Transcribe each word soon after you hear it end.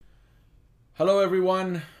Hello,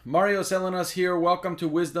 everyone. Mario Salinas here. Welcome to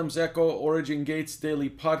Wisdom's Echo Origin Gates Daily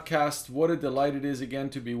Podcast. What a delight it is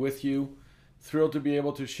again to be with you. Thrilled to be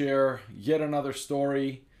able to share yet another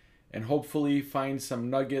story and hopefully find some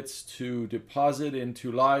nuggets to deposit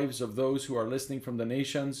into lives of those who are listening from the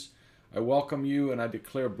nations. I welcome you and I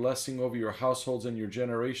declare blessing over your households and your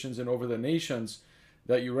generations and over the nations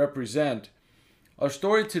that you represent. Our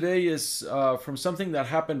story today is from something that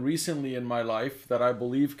happened recently in my life that I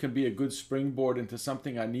believe can be a good springboard into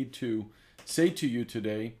something I need to say to you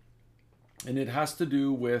today. And it has to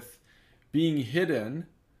do with being hidden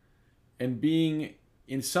and being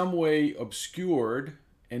in some way obscured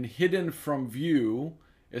and hidden from view,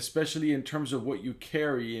 especially in terms of what you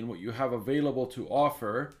carry and what you have available to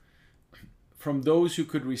offer, from those who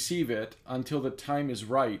could receive it until the time is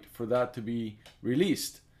right for that to be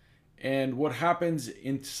released. And what happens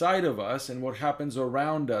inside of us and what happens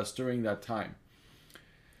around us during that time.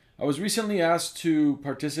 I was recently asked to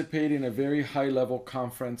participate in a very high-level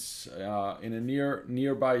conference in a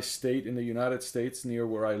nearby state in the United States, near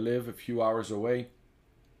where I live, a few hours away.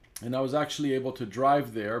 And I was actually able to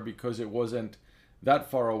drive there because it wasn't that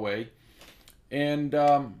far away. And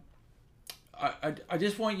I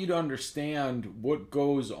just want you to understand what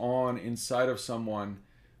goes on inside of someone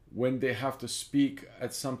when they have to speak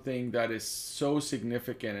at something that is so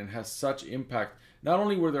significant and has such impact. Not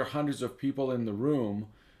only were there hundreds of people in the room,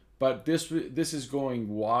 but this is going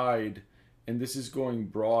wide and this is going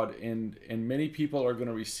broad, and many people are going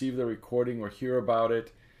to receive the recording or hear about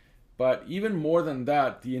it. But even more than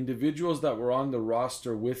that, the individuals that were on the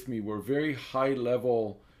roster with me were very high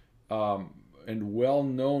level and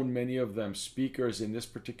well-known, many of them speakers in this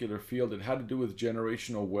particular field. It had to do with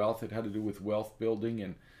generational wealth. It had to do with wealth building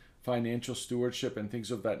and financial stewardship and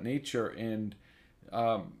things of that nature. And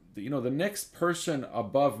the next person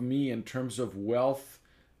above me in terms of wealth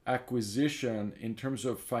acquisition, in terms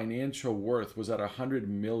of financial worth, was at $100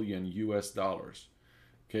 million US.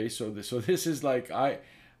 Okay, so this is like I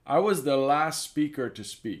was the last speaker to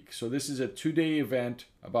speak. So this is a 2-day event,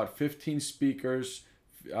 about 15 speakers,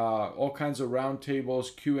 all kinds of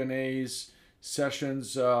roundtables, Q&As,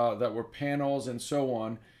 sessions that were panels and so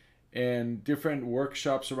on, and different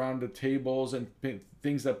workshops around the tables and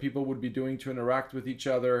things that people would be doing to interact with each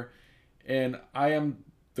other. And I am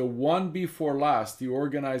the one before last. The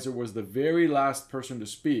organizer was the very last person to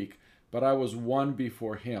speak, but I was one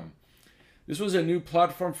before him. This was a new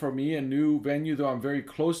platform for me, a new venue, though I'm very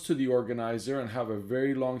close to the organizer and have a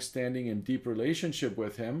very long-standing and deep relationship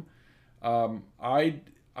with him.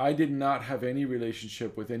 I did not have any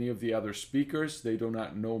relationship with any of the other speakers. They do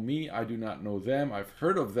not know me. I do not know them. I've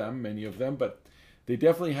heard of them, many of them, but they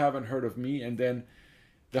definitely haven't heard of me. And then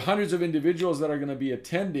the hundreds of individuals that are going to be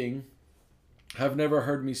attending have never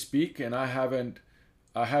heard me speak, and I haven't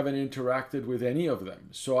interacted with any of them.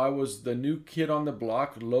 So I was the new kid on the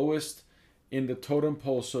block, lowest in the totem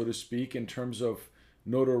pole, so to speak, in terms of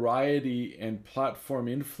notoriety and platform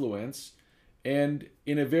influence. And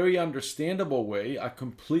in a very understandable way, I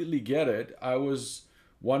completely get it. I was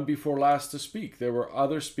one before last to speak. There were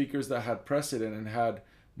other speakers that had precedent and had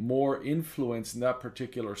more influence in that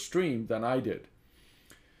particular stream than I did.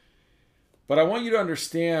 But I want you to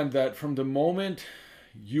understand that from the moment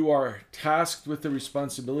you are tasked with the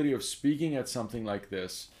responsibility of speaking at something like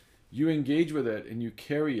this, you engage with it and you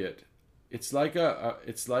carry it. It's like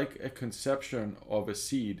a conception of a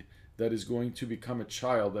seed that is going to become a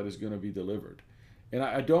child that is going to be delivered. And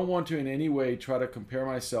I don't want to in any way try to compare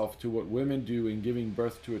myself to what women do in giving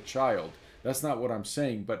birth to a child. That's not what I'm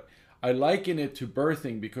saying, but I liken it to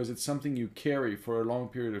birthing because it's something you carry for a long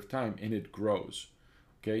period of time and it grows.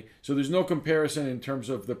 Okay, so there's no comparison in terms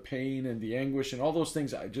of the pain and the anguish and all those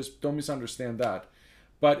things. I just don't misunderstand that.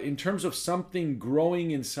 But in terms of something growing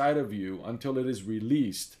inside of you until it is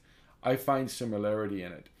released, I find similarity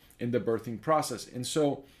in it, in the birthing process. And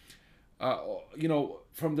so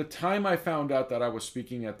from the time I found out that I was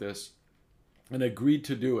speaking at this and agreed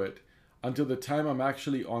to do it until the time I'm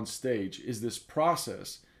actually on stage is this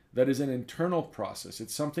process that is an internal process.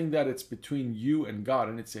 It's something that it's between you and God,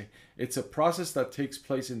 and it's a process that takes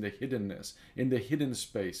place in the hiddenness, in the hidden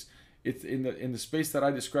space. It's in the space that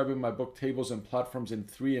I describe in my book, Tables and Platforms, in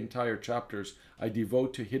 3 entire chapters. I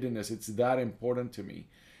devote to hiddenness. It's that important to me.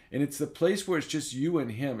 And it's the place where it's just you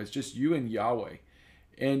and Him. It's just you and Yahweh.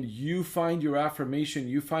 And you find your affirmation,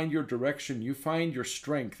 you find your direction, you find your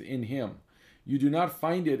strength in Him. You do not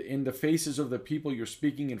find it in the faces of the people you're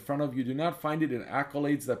speaking in front of. You do not find it in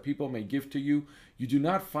accolades that people may give to you. You do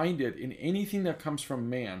not find it in anything that comes from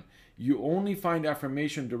man. You only find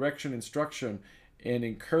affirmation, direction, instruction, and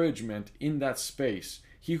encouragement in that space.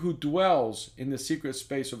 He who dwells in the secret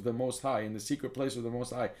space of the Most High, in the secret place of the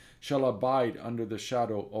Most High, shall abide under the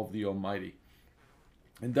shadow of the Almighty.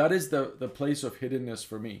 And that is the place of hiddenness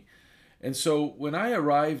for me. And so when I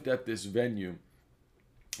arrived at this venue,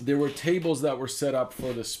 there were tables that were set up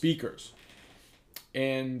for the speakers.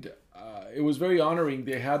 And it was very honoring.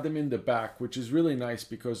 They had them in the back, which is really nice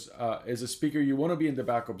because as a speaker, you want to be in the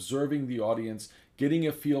back observing the audience, getting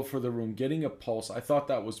a feel for the room, getting a pulse. I thought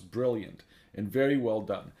that was brilliant and very well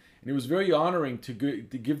done. And it was very honoring to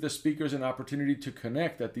give the speakers an opportunity to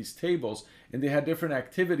connect at these tables. And they had different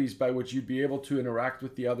activities by which you'd be able to interact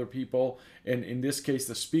with the other people, and in this case,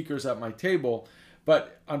 the speakers at my table.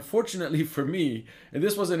 But unfortunately for me, and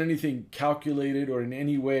this wasn't anything calculated or in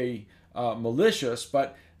any way malicious,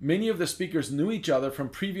 but many of the speakers knew each other from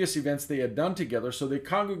previous events they had done together, so they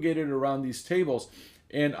congregated around these tables.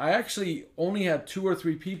 And I actually only had 2 or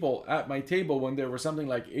 3 people at my table when there were something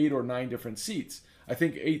like 8 or 9 different seats. I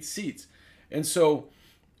think 8 seats. And so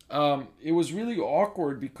it was really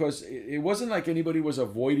awkward because it wasn't like anybody was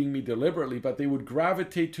avoiding me deliberately, but they would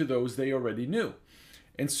gravitate to those they already knew.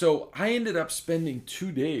 And so I ended up spending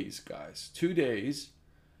 2 days, guys, 2 days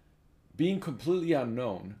being completely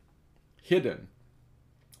unknown, hidden,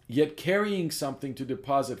 yet carrying something to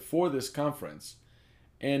deposit for this conference,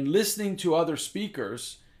 and listening to other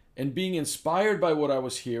speakers and being inspired by what I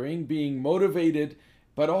was hearing, being motivated,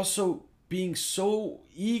 but also being so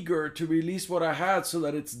eager to release what I had so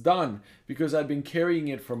that it's done, because I'd been carrying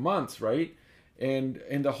it for months, right? And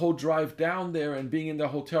the whole drive down there and being in the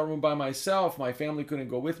hotel room by myself, my family couldn't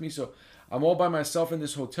go with me, so I'm all by myself in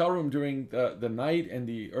this hotel room during the night and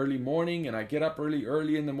the early morning, and I get up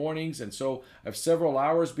early in the mornings, and so I have several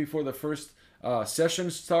hours before the first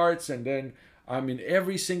session starts, and then I'm in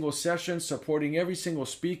every single session supporting every single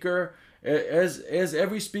speaker, as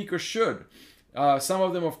every speaker should. Some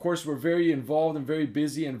of them, of course, were very involved and very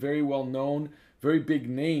busy and very well known, very big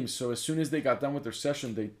names. So as soon as they got done with their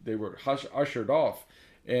session, they were ushered off,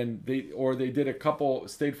 and they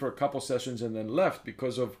stayed for a couple sessions and then left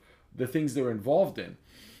because of the things they were involved in.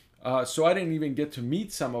 So I didn't even get to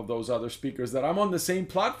meet some of those other speakers that I'm on the same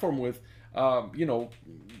platform with,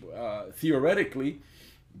 theoretically,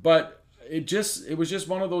 but it was just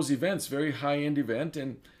one of those events, very high-end event,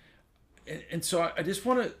 and so I just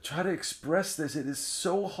want to try to express this. It is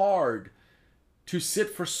so hard to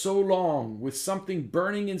sit for so long with something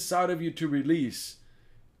burning inside of you to release,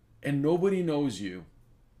 and nobody knows you,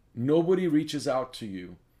 nobody reaches out to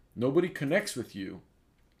you, nobody connects with you,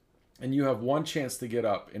 and you have one chance to get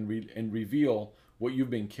up and reveal what you've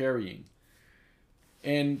been carrying.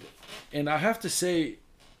 And I have to say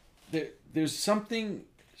that there's something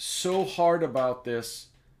so hard about this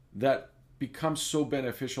that becomes so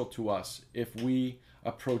beneficial to us if we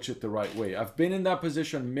approach it the right way. I've been in that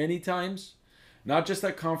position many times, not just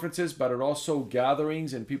at conferences, but at also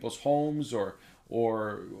gatherings in people's homes or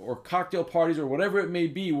cocktail parties or whatever it may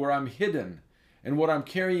be, where I'm hidden and what I'm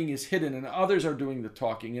carrying is hidden, and others are doing the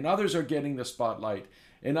talking, and others are getting the spotlight,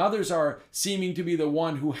 and others are seeming to be the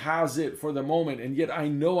one who has it for the moment, and yet I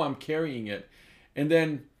know I'm carrying it. And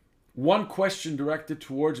then one question directed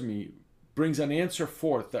towards me brings an answer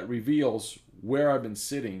forth that reveals where I've been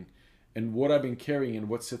sitting and what I've been carrying and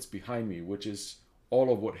what sits behind me, which is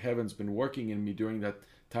all of what heaven's been working in me during that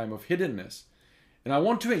time of hiddenness. And I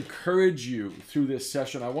want to encourage you through this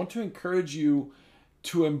session. I want to encourage you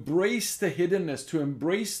to embrace the hiddenness, to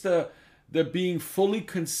embrace the being fully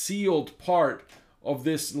concealed part of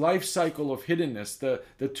this life cycle of hiddenness,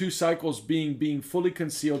 the 2 cycles being fully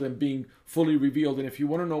concealed and being fully revealed. And if you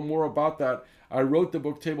want to know more about that, I wrote the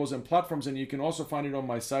book Tables and Platforms, and you can also find it on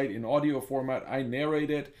my site in audio format. I narrate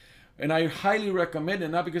it, and I highly recommend it,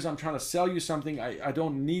 not because I'm trying to sell you something. I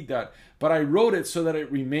don't need that, but I wrote it so that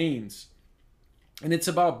it remains. And it's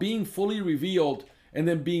about being fully revealed and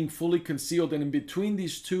then being fully concealed. And in between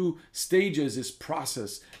these 2 stages is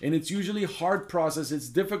process. And it's usually hard process. It's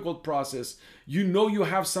difficult process. You know you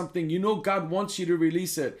have something. You know God wants you to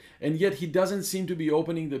release it. And yet He doesn't seem to be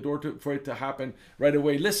opening the door for it to happen right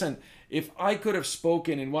away. Listen, if I could have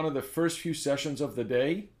spoken in one of the first few sessions of the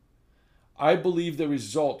day, I believe the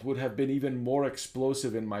result would have been even more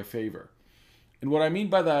explosive in my favor. And what I mean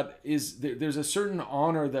by that is there's a certain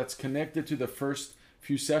honor that's connected to the first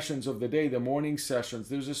few sessions of the day, the morning sessions.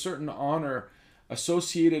 There's a certain honor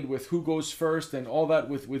associated with who goes first and all that.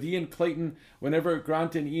 With Ian Clayton, whenever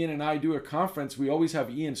Grant and Ian and I do a conference, we always have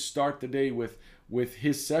Ian start the day with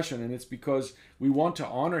his session, and it's because we want to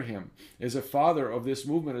honor him as a father of this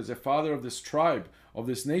movement, as a father of this tribe, of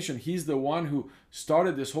this nation. He's the one who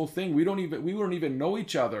started this whole thing. We wouldn't even know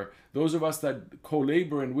each other, those of us that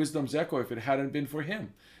co-labor in Wisdom's Echo, if it hadn't been for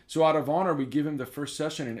him. So out of honor, we give him the first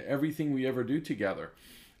session in everything we ever do together.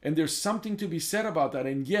 And there's something to be said about that.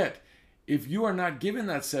 And yet, if you are not given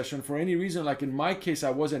that session for any reason, like in my case, I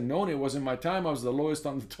wasn't known, it wasn't my time, I was the lowest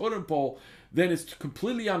on the totem pole, then it's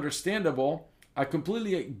completely understandable. I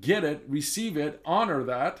completely get it, receive it, honor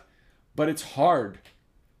that, but it's hard.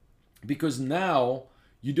 Because now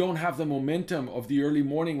you don't have the momentum of the early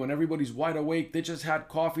morning when everybody's wide awake, they just had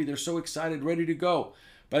coffee, they're so excited, ready to go.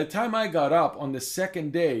 By the time I got up on the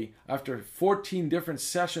second day, after 14 different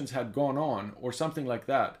sessions had gone on, or something like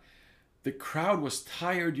that, the crowd was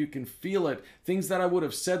tired, you can feel it. Things that I would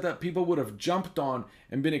have said that people would have jumped on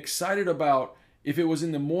and been excited about if it was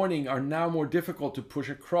in the morning are now more difficult to push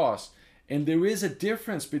across. And there is a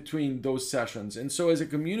difference between those sessions. And so as a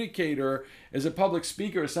communicator, as a public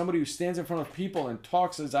speaker, as somebody who stands in front of people and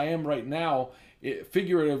talks as I am right now,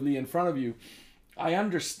 figuratively in front of you, I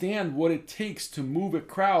understand what it takes to move a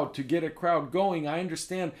crowd, to get a crowd going. I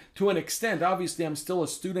understand to an extent. Obviously, I'm still a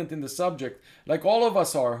student in the subject, like all of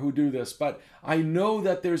us are who do this. But I know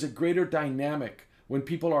that there's a greater dynamic when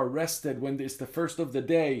people are rested, when it's the first of the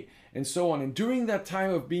day, and so on. And during that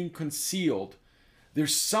time of being concealed,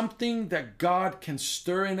 there's something that God can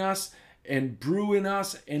stir in us and brew in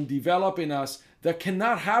us and develop in us that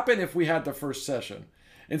cannot happen if we had the first session.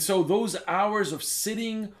 And so those hours of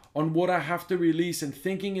sitting on what I have to release and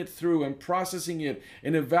thinking it through and processing it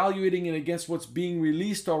and evaluating it against what's being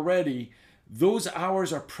released already, those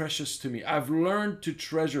hours are precious to me. I've learned to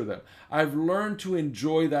treasure them. I've learned to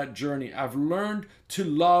enjoy that journey. I've learned to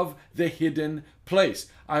love the hidden place.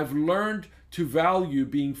 I've learned to value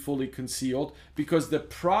being fully concealed, because the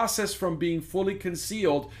process from being fully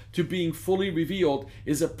concealed to being fully revealed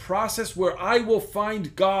is a process where I will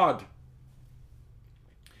find God.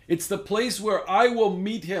 It's the place where I will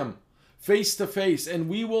meet him face to face, and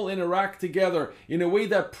we will interact together in a way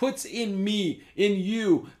that puts in me, in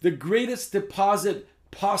you, the greatest deposit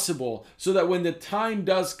possible, so that when the time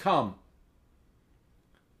does come,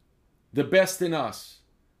 the best in us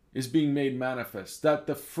is being made manifest, that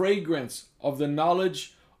the fragrance of the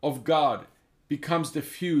knowledge of God becomes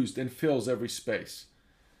diffused and fills every space.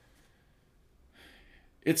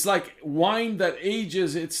 It's like wine that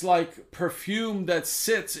ages, it's like perfume that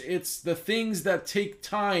sits, it's the things that take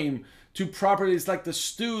time to properly, it's like the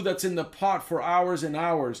stew that's in the pot for hours and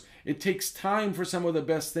hours. It takes time for some of the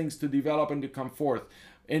best things to develop and to come forth.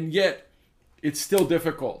 And yet, it's still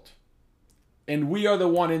difficult. And we are the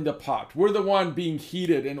one in the pot. We're the one being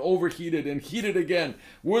heated and overheated and heated again.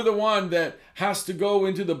 We're the one that has to go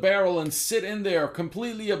into the barrel and sit in there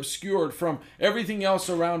completely obscured from everything else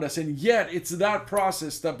around us. And yet it's that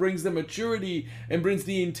process that brings the maturity and brings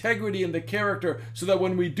the integrity and the character, so that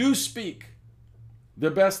when we do speak,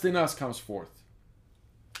 the best in us comes forth.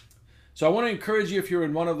 So I want to encourage you, if you're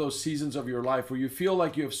in one of those seasons of your life where you feel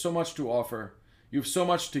like you have so much to offer, you have so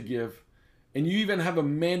much to give, and you even have a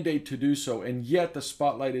mandate to do so, and yet the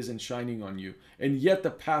spotlight isn't shining on you, and yet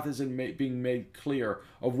the path isn't being made clear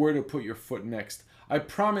of where to put your foot next. I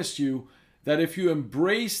promise you that if you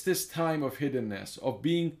embrace this time of hiddenness, of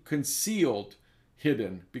being concealed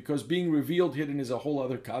hidden, because being revealed hidden is a whole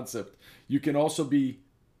other concept. You can also be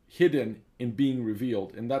hidden in being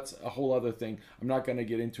revealed, and that's a whole other thing. I'm not going to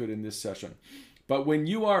get into it in this session. But when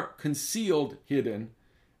you are concealed hidden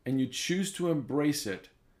and you choose to embrace it,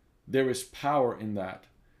 there is power in that.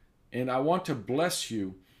 And I want to bless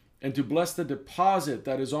you and to bless the deposit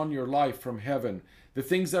that is on your life from heaven, the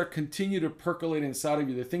things that continue to percolate inside of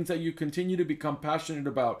you, the things that you continue to become passionate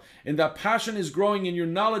about. And that passion is growing, and your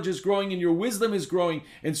knowledge is growing, and your wisdom is growing,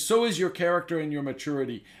 and so is your character and your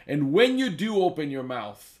maturity. And when you do open your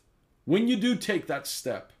mouth, when you do take that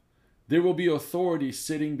step, there will be authority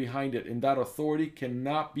sitting behind it, and that authority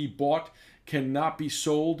cannot be bought, cannot be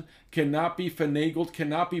sold, cannot be finagled,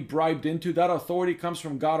 cannot be bribed into. That authority comes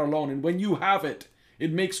from God alone. And when you have it,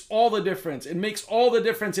 it makes all the difference. It makes all the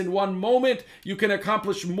difference. In one moment, you can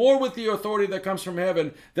accomplish more with the authority that comes from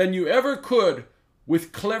heaven than you ever could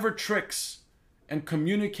with clever tricks and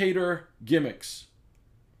communicator gimmicks.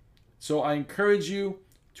 So I encourage you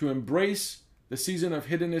to embrace the season of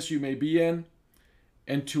hiddenness you may be in,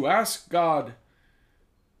 and to ask God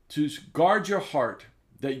to guard your heart,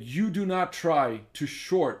 that you do not try to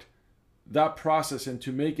short that process and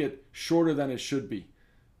to make it shorter than it should be.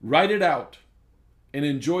 Write it out and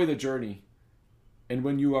enjoy the journey. And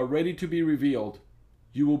when you are ready to be revealed,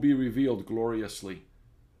 you will be revealed gloriously.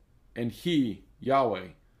 And He, Yahweh,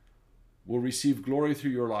 will receive glory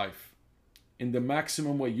through your life in the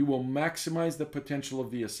maximum way. You will maximize the potential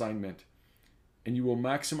of the assignment, and you will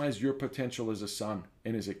maximize your potential as a son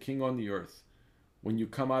and as a king on the earth when you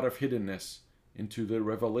come out of hiddenness into the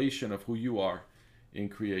revelation of who you are in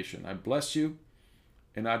creation. I bless you,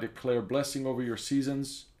 and I declare blessing over your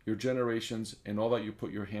seasons, your generations, and all that you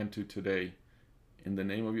put your hand to today. In the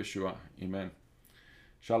name of Yeshua, amen.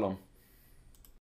 Shalom.